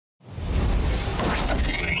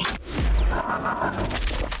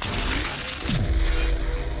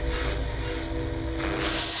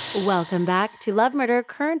Welcome back to Love Murder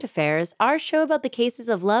Current Affairs, our show about the cases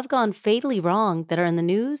of love gone fatally wrong that are in the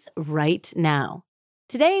news right now.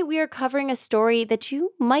 Today, we are covering a story that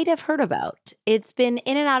you might have heard about. It's been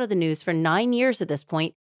in and out of the news for 9 years at this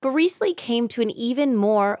point, but recently came to an even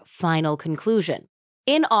more final conclusion.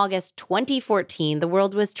 In August 2014, the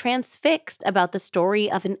world was transfixed about the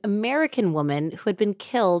story of an American woman who had been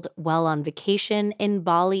killed while on vacation in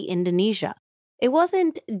Bali, Indonesia. It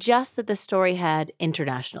wasn't just that the story had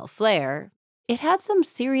international flair, it had some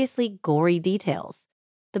seriously gory details.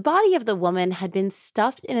 The body of the woman had been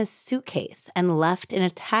stuffed in a suitcase and left in a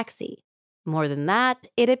taxi. More than that,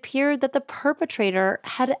 it appeared that the perpetrator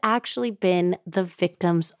had actually been the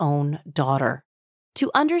victim's own daughter. To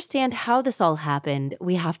understand how this all happened,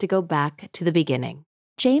 we have to go back to the beginning.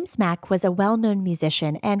 James Mack was a well-known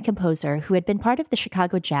musician and composer who had been part of the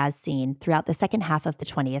Chicago jazz scene throughout the second half of the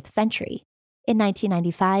 20th century. In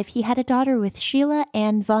 1995, he had a daughter with Sheila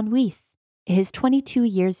Ann von Weiss, his 22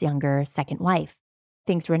 years younger second wife.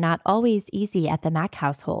 Things were not always easy at the Mack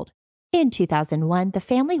household. In 2001, the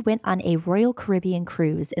family went on a Royal Caribbean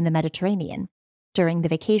cruise in the Mediterranean. During the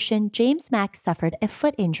vacation, James Mack suffered a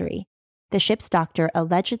foot injury. The ship's doctor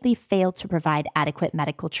allegedly failed to provide adequate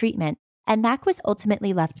medical treatment, and Mack was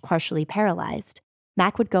ultimately left partially paralyzed.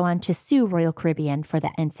 Mack would go on to sue Royal Caribbean for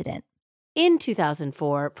the incident. In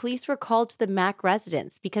 2004, police were called to the Mack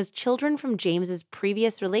residence because children from James's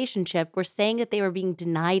previous relationship were saying that they were being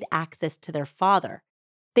denied access to their father.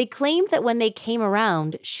 They claimed that when they came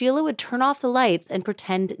around, Sheila would turn off the lights and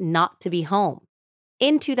pretend not to be home.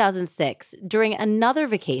 In 2006, during another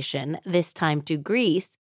vacation, this time to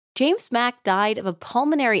Greece, James Mack died of a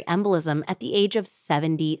pulmonary embolism at the age of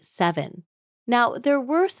 77. Now, there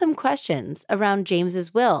were some questions around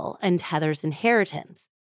James's will and Heather's inheritance.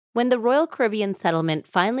 When the Royal Caribbean settlement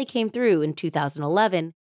finally came through in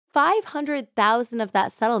 2011, $500,000 of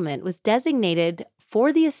that settlement was designated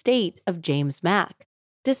for the estate of James Mack.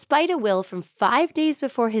 Despite a will from 5 days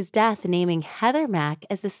before his death naming Heather Mack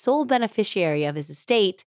as the sole beneficiary of his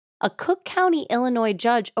estate, a Cook County, Illinois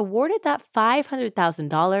judge awarded that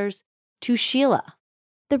 $500,000 to Sheila.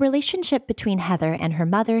 The relationship between Heather and her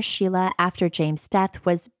mother, Sheila, after James' death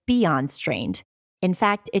was beyond strained. In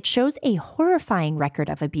fact, it shows a horrifying record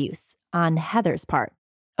of abuse on Heather's part.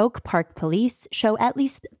 Oak Park police show at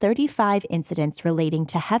least 35 incidents relating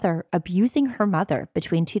to Heather abusing her mother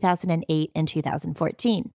between 2008 and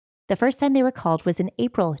 2014. The first time they were called was in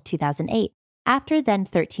April 2008, after then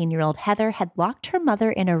 13-year-old Heather had locked her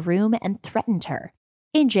mother in a room and threatened her.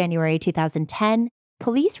 In January 2010,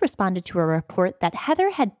 police responded to a report that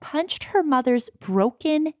Heather had punched her mother's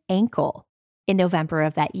broken ankle. In November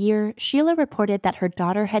of that year, Sheila reported that her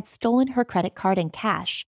daughter had stolen her credit card and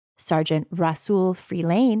cash. Sergeant Rasul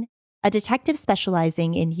Freelane, a detective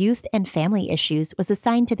specializing in youth and family issues, was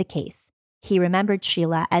assigned to the case. He remembered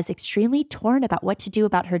Sheila as extremely torn about what to do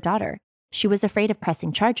about her daughter. She was afraid of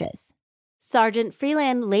pressing charges. Sergeant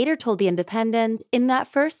Freeland later told The Independent, in that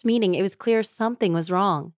first meeting, it was clear something was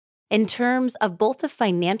wrong, in terms of both the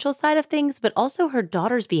financial side of things, but also her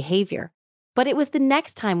daughter's behavior. But it was the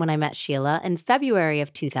next time when I met Sheila in February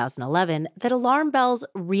of 2011 that alarm bells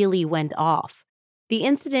really went off. The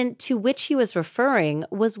incident to which he was referring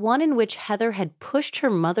was one in which Heather had pushed her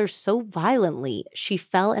mother so violently she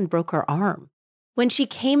fell and broke her arm. When she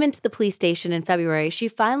came into the police station in February, she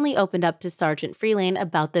finally opened up to Sergeant Freelane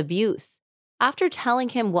about the abuse. After telling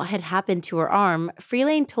him what had happened to her arm,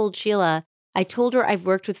 Freelane told Sheila, "I told her I've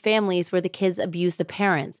worked with families where the kids abuse the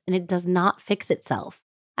parents, and it does not fix itself.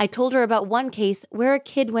 I told her about one case where a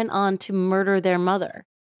kid went on to murder their mother.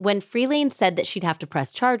 When Freelane said that she'd have to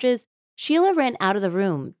press charges, Sheila ran out of the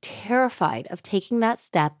room, terrified of taking that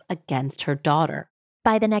step against her daughter."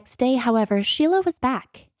 By the next day, however, Sheila was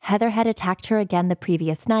back. Heather had attacked her again the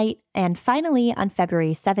previous night, and finally, on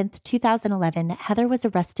February 7th, 2011, Heather was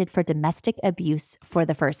arrested for domestic abuse for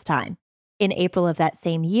the first time. In April of that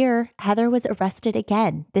same year, Heather was arrested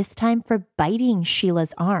again, this time for biting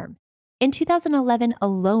Sheila's arm. In 2011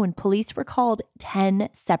 alone, police were called 10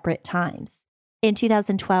 separate times. In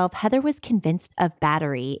 2012, Heather was convinced of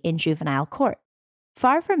battery in juvenile court.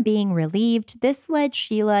 Far from being relieved, this led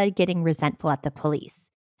Sheila getting resentful at the police.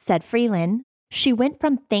 Said Freeland, "She went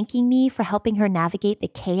from thanking me for helping her navigate the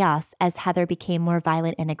chaos as Heather became more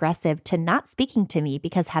violent and aggressive to not speaking to me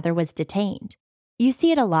because Heather was detained." You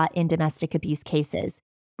see it a lot in domestic abuse cases.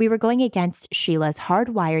 We were going against Sheila's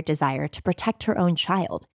hardwired desire to protect her own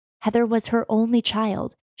child. Heather was her only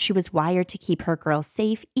child. She was wired to keep her girl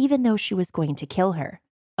safe even though she was going to kill her.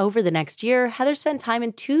 Over the next year, Heather spent time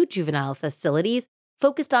in 2 juvenile facilities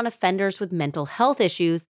focused on offenders with mental health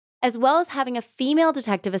issues, as well as having a female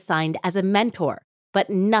detective assigned as a mentor, but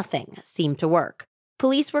nothing seemed to work.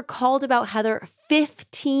 Police were called about Heather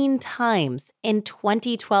 15 times in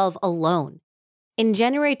 2012 alone. In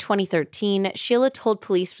January 2013, Sheila told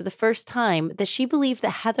police for the first time that she believed that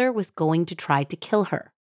Heather was going to try to kill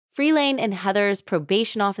her. Freelane and Heather's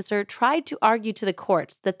probation officer tried to argue to the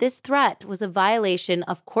courts that this threat was a violation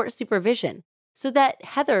of court supervision, so that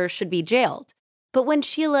Heather should be jailed. But when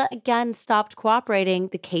Sheila again stopped cooperating,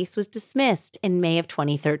 the case was dismissed in May of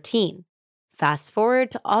 2013. Fast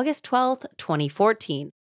forward to August 12,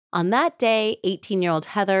 2014. On that day, 18-year-old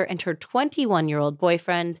Heather and her 21-year-old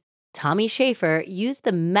boyfriend, Tommy Schaefer, used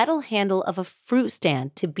the metal handle of a fruit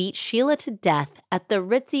stand to beat Sheila to death at the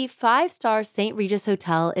ritzy 5-star St. Regis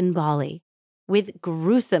Hotel in Bali. With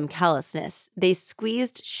gruesome callousness, they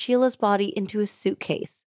squeezed Sheila's body into a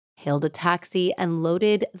suitcase, hailed a taxi, and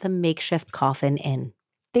loaded the makeshift coffin in.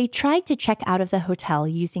 They tried to check out of the hotel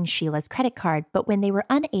using Sheila's credit card, but when they were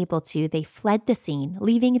unable to, they fled the scene,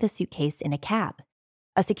 leaving the suitcase in a cab.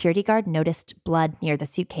 A security guard noticed blood near the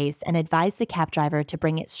suitcase and advised the cab driver to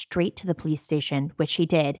bring it straight to the police station, which he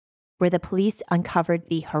did, where the police uncovered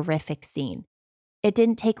the horrific scene. It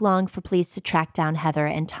didn't take long for police to track down Heather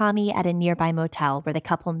and Tommy at a nearby motel where the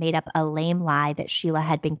couple made up a lame lie that Sheila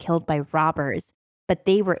had been killed by robbers, but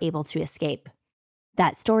they were able to escape.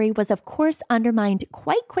 That story was, of course, undermined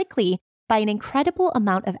quite quickly by an incredible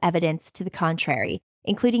amount of evidence to the contrary,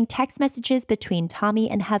 including text messages between Tommy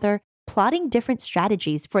and Heather plotting different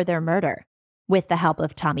strategies for their murder, with the help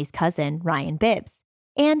of Tommy's cousin, Ryan Bibbs,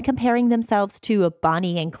 and comparing themselves to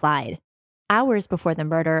Bonnie and Clyde. Hours before the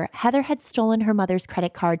murder, Heather had stolen her mother's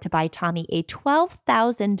credit card to buy Tommy a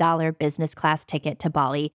 $12,000 business class ticket to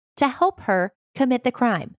Bali to help her commit the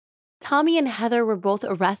crime. Tommy and Heather were both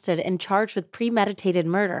arrested and charged with premeditated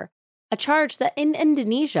murder, a charge that in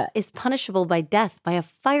Indonesia is punishable by death by a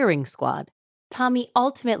firing squad. Tommy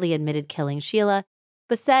ultimately admitted killing Sheila,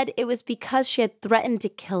 but said it was because she had threatened to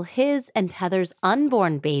kill his and Heather's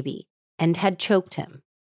unborn baby and had choked him.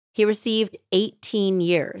 He received 18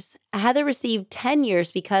 years. Heather received 10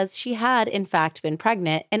 years because she had, in fact, been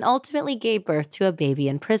pregnant and ultimately gave birth to a baby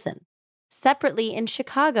in prison. Separately, in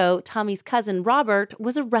Chicago, Tommy's cousin Robert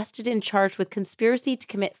was arrested and charged with conspiracy to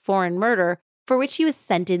commit foreign murder, for which he was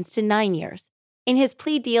sentenced to 9 years. In his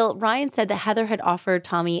plea deal, Ryan said that Heather had offered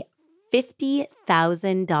Tommy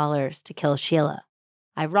 $50,000 to kill Sheila.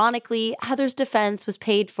 Ironically, Heather's defense was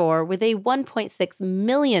paid for with a $1.6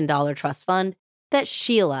 million trust fund that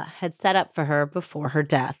Sheila had set up for her before her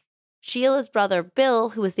death. Sheila's brother, Bill,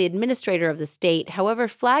 who was the administrator of the state, however,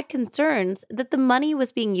 flagged concerns that the money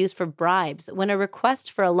was being used for bribes when a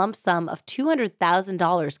request for a lump sum of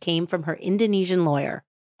 $200,000 came from her Indonesian lawyer.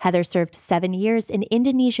 Heather served 7 years in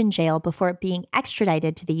Indonesian jail before being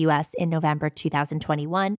extradited to the U.S. in November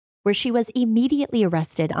 2021, where she was immediately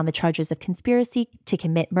arrested on the charges of conspiracy to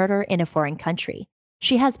commit murder in a foreign country.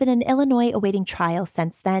 She has been in Illinois awaiting trial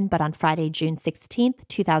since then, but on Friday, June 16,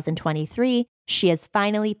 2023, she has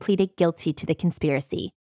finally pleaded guilty to the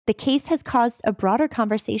conspiracy. The case has caused a broader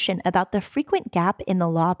conversation about the frequent gap in the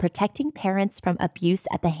law protecting parents from abuse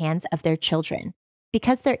at the hands of their children.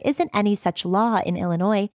 Because there isn't any such law in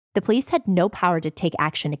Illinois, the police had no power to take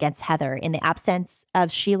action against Heather in the absence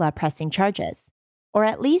of Sheila pressing charges. Or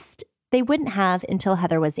at least they wouldn't have until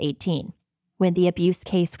Heather was 18. When the abuse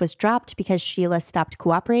case was dropped because Sheila stopped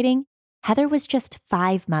cooperating, Heather was just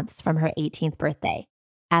 5 months from her 18th birthday.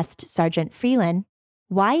 Asked Sergeant Freeland,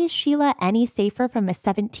 why is Sheila any safer from a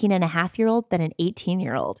 17-and-a-half-year-old than an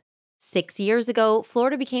 18-year-old? 6 years ago,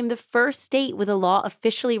 Florida became the first state with a law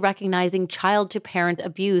officially recognizing child-to-parent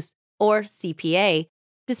abuse, or CPA,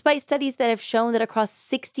 despite studies that have shown that across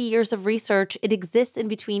 60 years of research, it exists in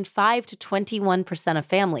between 5 to 21% of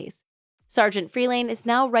families. Sergeant Freelane is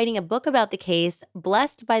now writing a book about the case,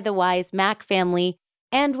 blessed by the wise Mack family,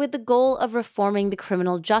 and with the goal of reforming the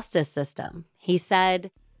criminal justice system. He said,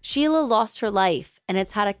 Sheila lost her life, and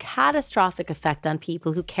it's had a catastrophic effect on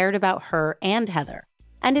people who cared about her and Heather.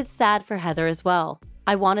 And it's sad for Heather as well.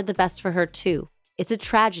 I wanted the best for her too. It's a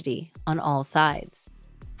tragedy on all sides.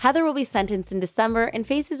 Heather will be sentenced in December and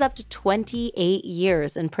faces up to 28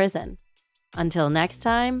 years in prison. Until next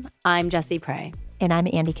time, I'm Jessie Prey. And I'm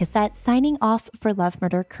Andy Cassette, signing off for Love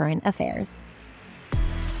Murder Current Affairs.